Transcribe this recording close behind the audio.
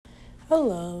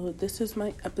Hello, this is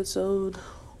my episode,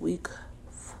 week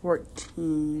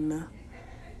 14.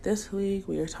 This week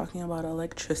we are talking about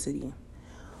electricity.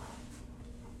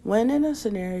 When in a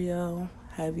scenario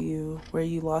where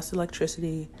you lost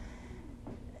electricity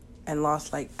and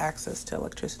lost access to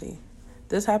electricity?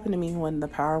 This happened to me when the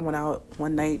power went out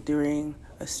one night during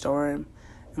a storm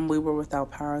and we were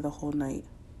without power the whole night.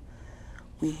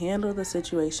 We handled the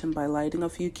situation by lighting a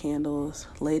few candles,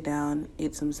 laid down,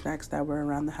 ate some snacks that were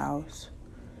around the house.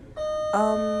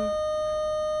 I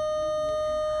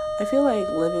feel like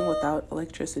living without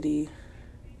electricity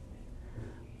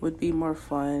would be more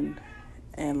fun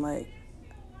and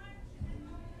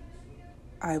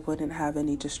I wouldn't have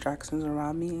any distractions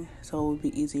around me, so it would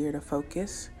be easier to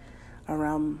focus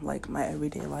around my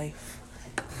everyday life.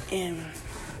 And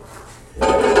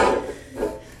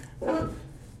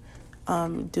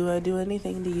do I do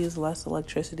anything to use less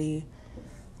electricity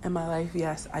in my life?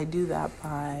 Yes, I do that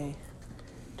by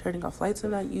turning off lights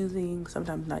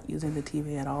sometimes not using the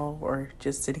TV at all, or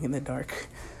just sitting in the dark.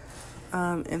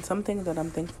 And something that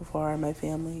I'm thankful for are my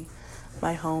family,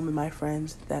 my home, and my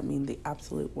friends that mean the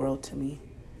absolute world to me.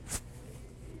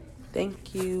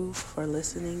 Thank you for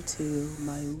listening to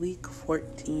my week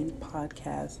 14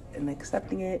 podcast and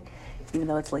accepting it, even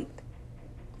though it's late.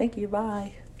 Thank you.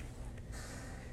 Bye.